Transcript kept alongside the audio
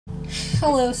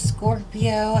Hello,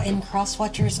 Scorpio and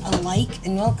cross-watchers alike,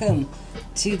 and welcome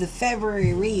to the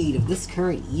February read of this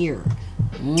current year.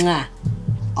 Mwah.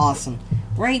 Awesome.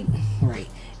 Right.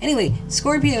 Anyway,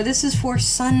 Scorpio, this is for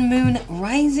Sun, Moon,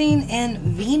 Rising, and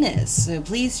Venus. So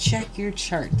please check your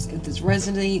charts. If this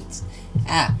resonates,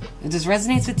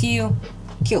 with you,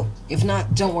 cool. If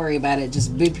not, don't worry about it.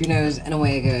 Just boop your nose and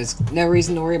away it goes. No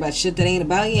reason to worry about shit that ain't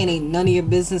about you and ain't none of your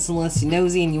business unless you're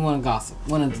nosy and you want to gossip.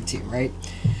 One of the two, right?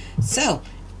 So,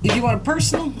 if you want a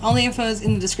personal, all the info is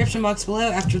in the description box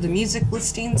below after the music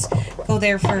listings. Go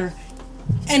there for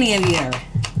any of your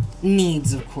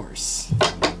needs, of course.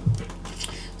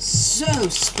 So,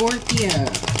 Scorpio,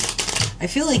 I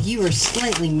feel like you are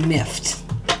slightly miffed.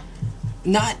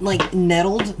 Not like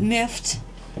nettled miffed,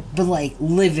 but like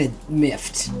livid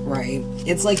miffed, right?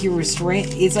 It's like you're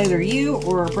it's either you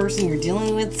or a person you're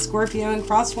dealing with, Scorpio and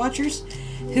cross-watchers,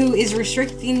 who is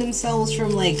restricting themselves from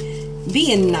like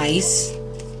being nice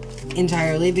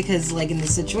entirely because like in the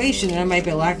situation there might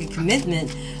be a lack of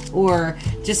commitment or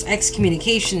just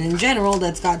excommunication in general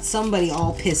that's got somebody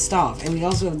all pissed off. And we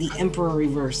also have the Emperor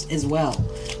reverse as well.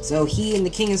 So he and the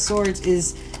King of Swords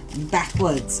is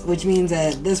backwoods, which means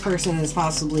that this person is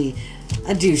possibly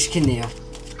a douche canoe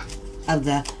of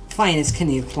the finest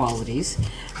canoe qualities.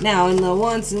 Now, in the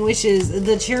wants and wishes,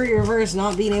 the Chariot reverse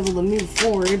not being able to move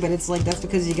forward, but it's like that's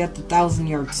because you got the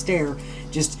 1,000-yard stare,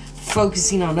 just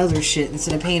focusing on other shit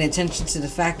instead of paying attention to the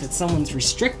fact that someone's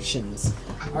restrictions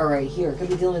are right here. Could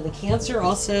be dealing with a Cancer,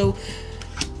 also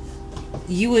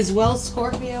you as well,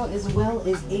 Scorpio, as well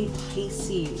as a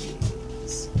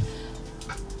Pisces.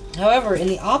 However, in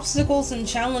the obstacles and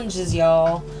challenges,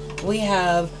 y'all, we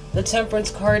have the Temperance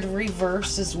card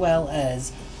reverse as well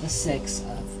as the Six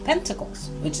of Pentacles,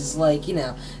 which is like, you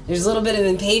know, there's a little bit of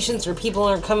impatience where people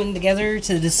aren't coming together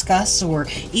to discuss or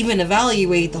even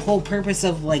evaluate the whole purpose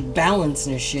of like balance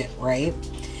and shit, right?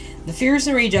 The fears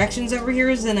and rejections over here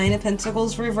is the Nine of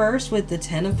Pentacles reversed with the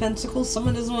Ten of Pentacles.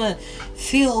 Someone doesn't want to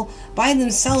feel by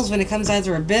themselves when it comes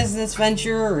either a business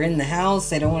venture or in the house.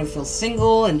 They don't want to feel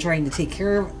single and trying to take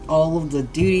care of all of the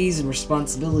duties and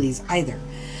responsibilities either.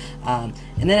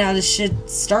 And then how this shit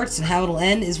starts and how it'll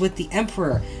end is with the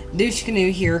Emperor. Douche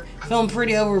canoe here, feeling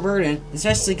pretty overburdened,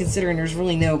 especially considering there's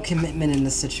really no commitment in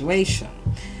this situation.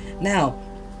 Now,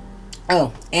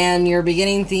 oh, and your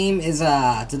beginning theme is,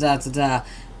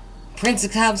 Prince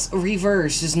of Cups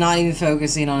reverse, just not even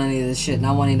focusing on any of this shit,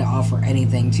 not wanting to offer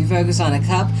anything. To focus on a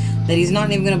cup that he's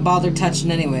not even going to bother touching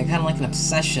anyway, kind of like an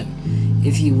obsession,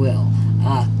 if you will.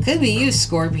 Could be you,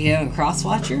 Scorpio, and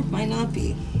Crosswatcher, might not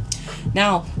be.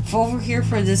 Now, for over here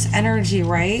for this energy,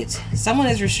 right? Someone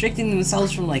is restricting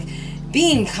themselves from, like,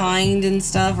 being kind and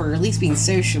stuff, or at least being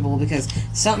sociable, because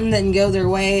something didn't go their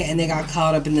way and they got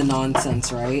caught up in the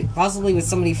nonsense, right? Possibly with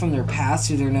somebody from their past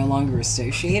who they're no longer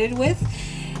associated with.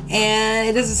 And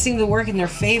it doesn't seem to work in their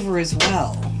favor as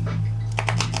well.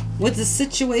 With the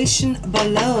situation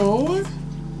below,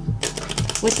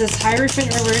 with this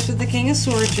Hierophant reverse with the King of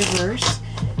Swords reverse,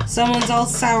 someone's all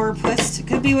sourpuss. It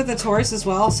could be with a Taurus as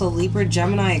well, so Libra,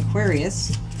 Gemini,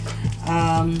 Aquarius.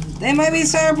 They might be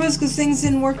sourpuss because things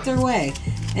didn't work their way.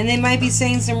 And they might be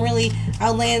saying some really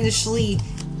outlandishly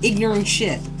ignorant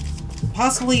shit.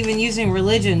 Possibly even using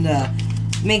religion to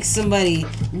make somebody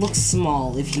look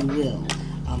small, if you will.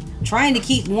 Trying to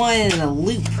keep one in a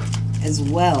loop as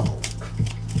well.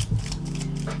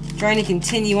 Trying to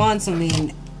continue on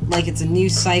something like it's a new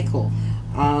cycle.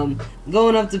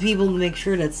 Going up to people to make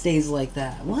sure that stays like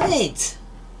that. What?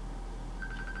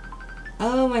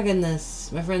 Oh my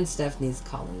goodness. My friend Stephanie's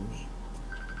calling me.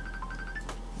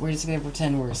 We're just gonna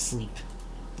pretend we're asleep.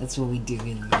 That's what we do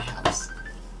in my house.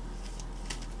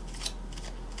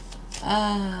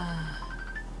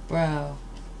 Bro.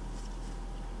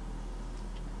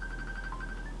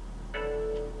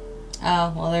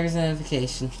 Oh, well, there's a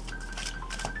notification.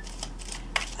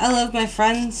 I love my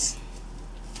friends,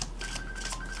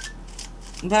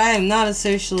 but I am not a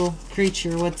social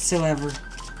creature whatsoever.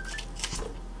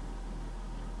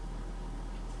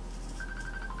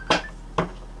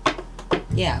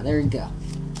 Yeah, there you go.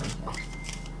 Okay.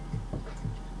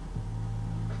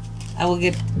 I will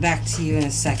get back to you in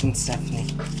a second, Stephanie.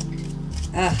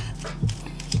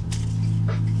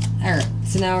 Alright,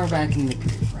 so now we're back in the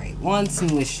groove, right? Wants and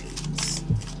wishes.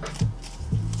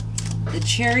 The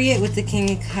Chariot with the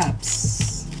King of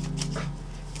Cups.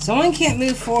 Someone can't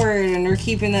move forward and they're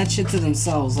keeping that shit to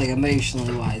themselves, like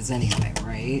emotionally wise anyway,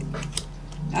 right?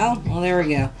 Oh, well there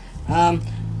we go.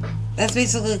 That's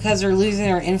basically because they're losing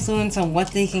their influence on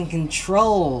what they can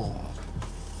control.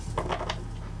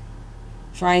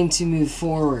 Trying to move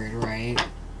forward, right?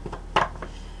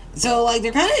 So, like,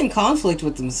 they're kind of in conflict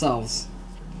with themselves.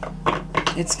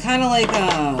 It's kind of like,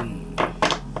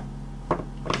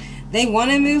 they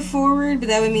want to move forward, but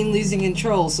that would mean losing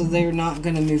control, so they're not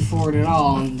going to move forward at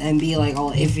all and be like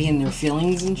all iffy in their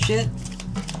feelings and shit.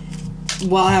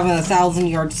 While having a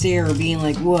 1,000-yard stare or being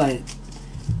like, what?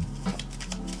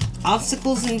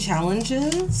 Obstacles and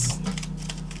challenges?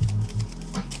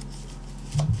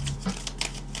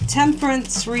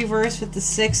 Temperance reverse with the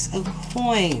 6 of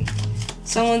coin.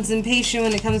 Someone's impatient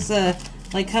when it comes to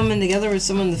like coming together with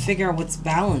someone to figure out what's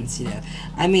balanced, you know.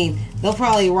 I mean, they'll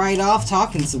probably write off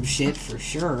talking some shit for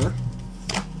sure.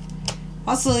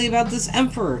 Possibly about this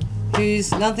emperor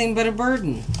who's nothing but a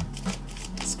burden.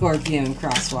 Scorpio and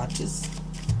cross watches.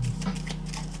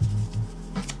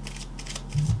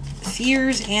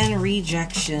 Fears and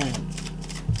rejection.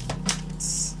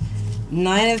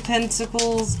 9 of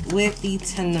Pentacles with the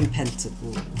 10 of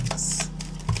Pentacles.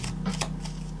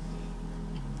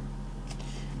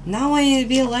 Not wanting to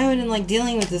be alone and like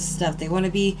dealing with this stuff. They want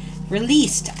to be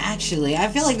released, actually. I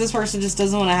feel like this person just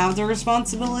doesn't want to have the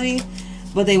responsibility,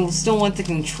 but they still want the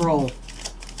control.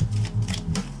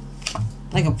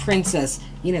 Like a princess.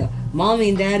 You know, mommy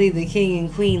and daddy, the king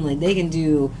and queen, like they can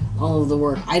do all of the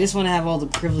work. I just want to have all the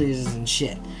privileges and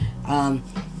shit. And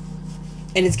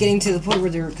it's getting to the point where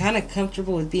they're kind of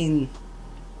comfortable with being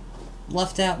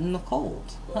left out in the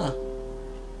cold. Huh.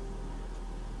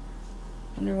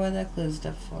 Wonder why that closed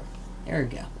up for. There we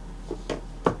go.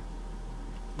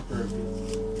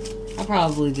 I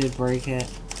probably did break it.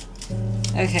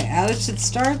 Okay, how it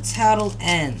starts, how it'll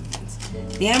end.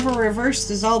 The Emperor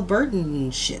reversed is all burdened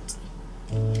and shit.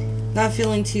 Not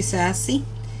feeling too sassy.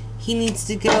 He needs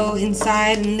to go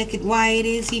inside and look at why it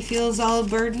is he feels all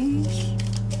burdened.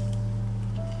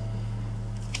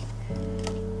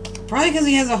 Probably because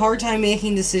he has a hard time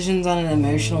making decisions on an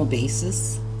emotional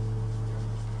basis.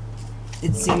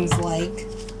 It seems like.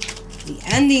 The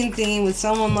ending theme with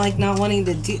someone like not wanting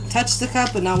to touch the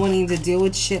cup but not wanting to deal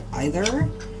with shit either.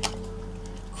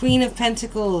 Queen of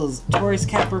Pentacles, Taurus,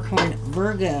 Capricorn,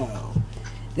 Virgo.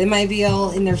 They might be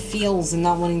all in their feels and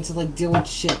not wanting to like deal with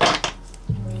shit.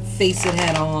 Face it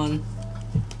head on.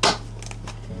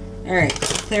 Alright,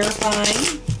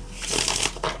 clarifying.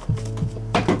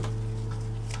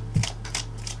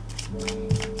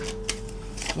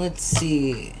 Let's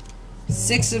see.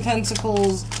 6 of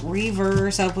Pentacles,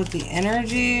 reverse up with the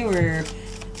energy, where,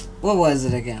 what was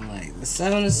it again? Like, the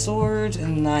 7 of Swords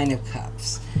and 9 of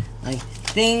Cups. Like,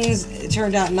 things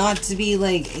turned out not to be,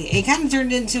 like, it kind of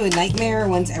turned into a nightmare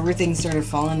once everything started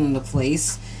falling into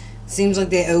place. Seems like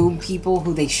they owe people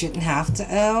who they shouldn't have to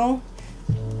owe.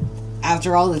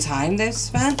 After all the time they've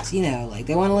spent, you know, like,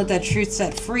 they want to let that truth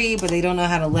set free, but they don't know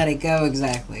how to let it go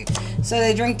exactly. So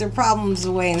they drink their problems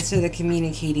away instead of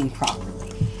communicating properly.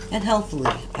 And healthily,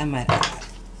 I might add.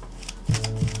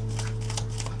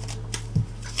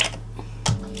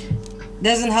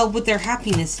 Doesn't help with their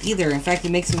happiness either. In fact,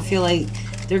 it makes them feel like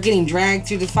they're getting dragged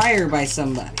through the fire by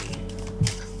somebody.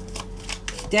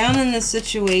 Down in the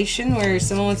situation where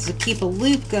someone wants to keep a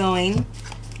loop going,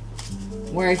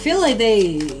 where I feel like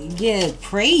they get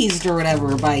praised or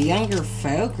whatever by younger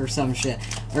folk or some shit,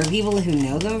 or people who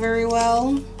know them very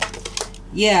well.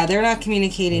 Yeah, they're not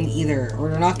communicating either, or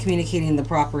they're not communicating the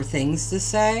proper things to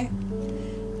say,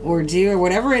 or do, or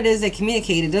whatever it is they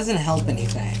communicate, it doesn't help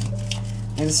anything.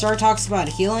 Like, the star talks about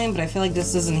healing, but I feel like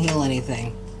this doesn't heal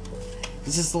anything.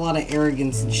 It's just a lot of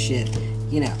arrogance and shit.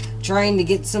 You know, trying to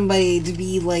get somebody to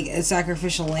be like a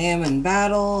sacrificial lamb in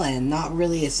battle, and not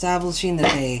really establishing that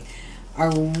they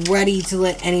are ready to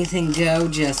let anything go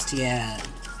just yet.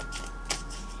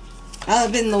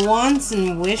 Up in the wants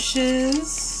and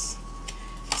wishes.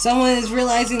 Someone is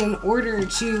realizing in order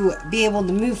to be able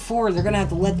to move forward, they're going to have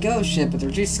to let go of shit, but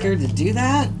they're too scared to do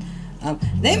that.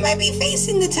 They might be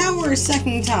facing the tower a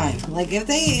second time. Like, if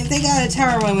they got a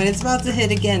tower moment, it's about to hit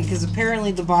again, because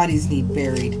apparently the bodies need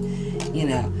buried. You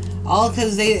know, all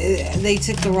because they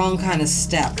took the wrong kind of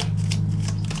step.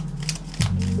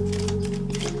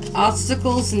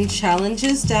 Obstacles and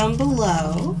challenges down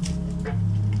below.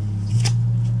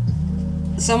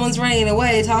 Someone's running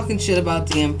away, talking shit about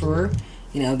the Emperor.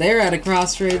 You know, they're at a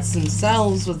crossroads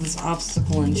themselves with this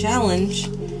obstacle and challenge.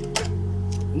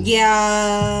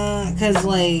 Yeah, because,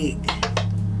 like,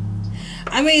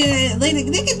 I mean,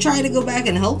 they could try to go back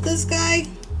and help this guy.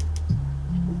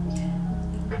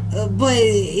 But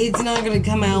it's not going to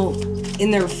come out in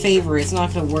their favor. It's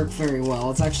not going to work very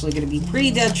well. It's actually going to be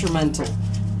pretty detrimental.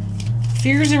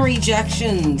 Fears and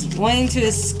rejections. Wanting to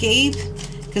escape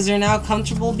because they're now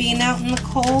comfortable being out in the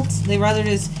cold. They'd rather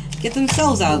just get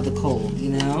themselves out of the cold, you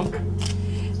know?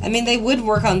 I mean, they would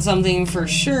work on something for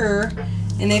sure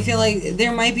And they feel like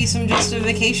there might be some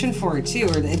justification for it too,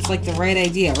 or it's like the right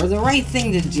idea, or the right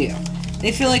thing to do.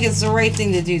 They feel like it's the right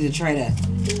thing to do to try to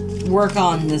work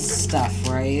on this stuff,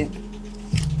 right?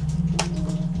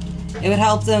 It would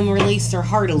help them release their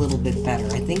heart a little bit better.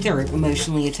 I think they're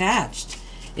emotionally attached,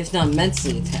 if not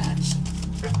mentally attached.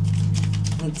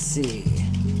 Let's see.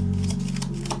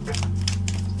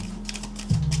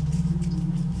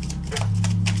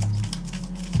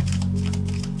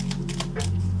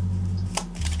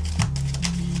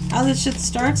 How this shit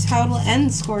starts, how it'll end,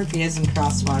 Scorpios and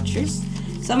Crosswatchers.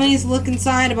 Somebody's look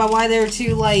inside about why they're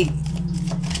too, like,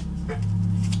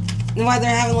 why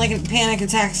they're having, like, panic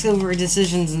attacks over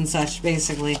decisions and such,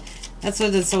 basically. That's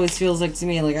what this always feels like to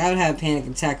me. Like, I would have a panic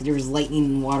attack if there was lightning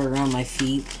and water around my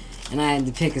feet, and I had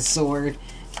to pick a sword.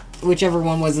 Whichever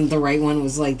one wasn't the right one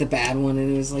was, like, the bad one,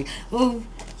 and it was like, oh,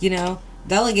 you know,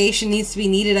 delegation needs to be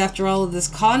needed after all of this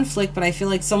conflict, but I feel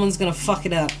like someone's gonna fuck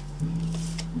it up.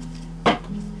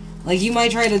 Like, you might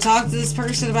try to talk to this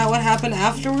person about what happened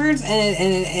afterwards,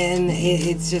 and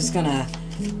it's just gonna...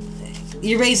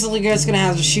 You're basically just gonna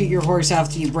have to shoot your horse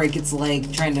after you break its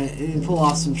leg, trying to pull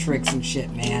off some tricks and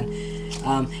shit, man.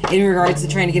 In regards to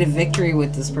trying to get a victory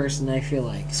with this person, I feel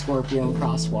like Scorpio and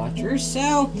Crosswatchers.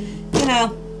 So, you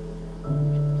know,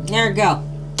 there we go.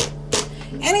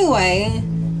 Anyway,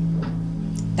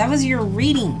 that was your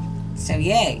reading. So,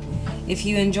 yay. If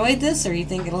you enjoyed this or you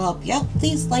think it'll help you out,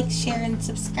 please like, share, and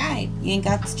subscribe. You ain't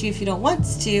got to if you don't want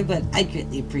to, but I'd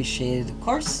greatly appreciate it, of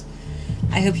course.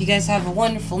 I hope you guys have a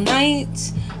wonderful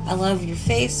night. I love your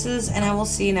faces, and I will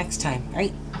see you next time.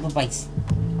 Alright? Bye-bye.